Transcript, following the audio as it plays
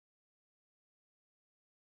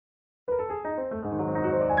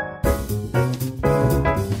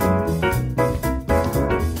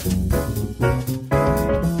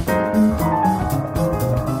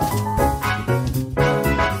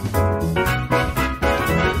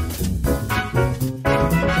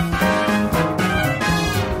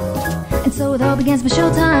against my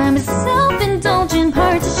showtime. It's a self-indulgent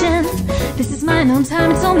partition. This is my own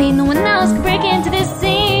time, it's only no one else can break into this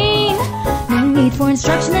scene. No need for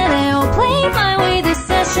instruction at all, play my way this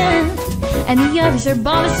session. And the others are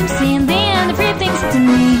bothersome, seeing the end of everything's to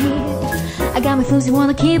me. I got my floozy on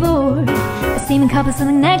the keyboard, a steaming cup of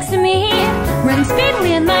something next to me, running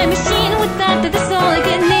speedily in my machine. With that's all I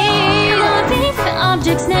can need. I'm paying for the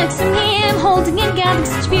objects next to me. I'm holding and gathering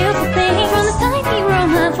such beautiful things from this tiny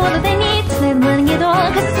room. I'm for that they need, so they're letting it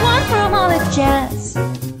all, cause it's one from all of jazz.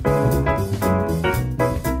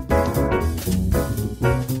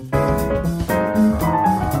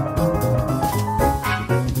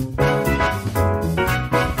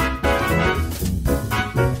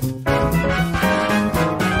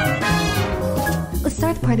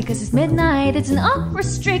 Because it's midnight, it's an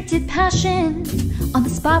unrestricted passion. On the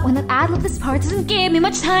spot when that ad-lib this part doesn't give me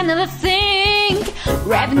much time to think.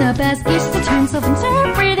 Revving up as gifts to turn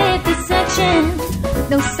self-interpreted this section.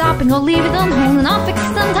 No stopping, I'll leave it on hold and I'll fix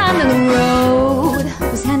it sometime down the road.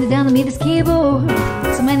 It was handed down to me, this keyboard.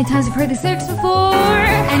 So many times I've heard these lyrics before.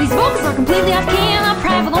 And these vocals are completely off key and not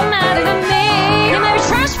private, don't matter to me. And every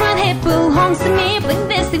trash front hit belongs to me. Blink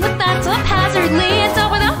this thing with that so haphazardly. It's all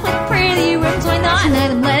without with pretty rooms, why not?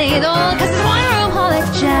 Tonight I'm letting it all, cause it's one room hall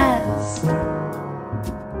like jazz.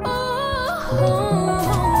 Oh.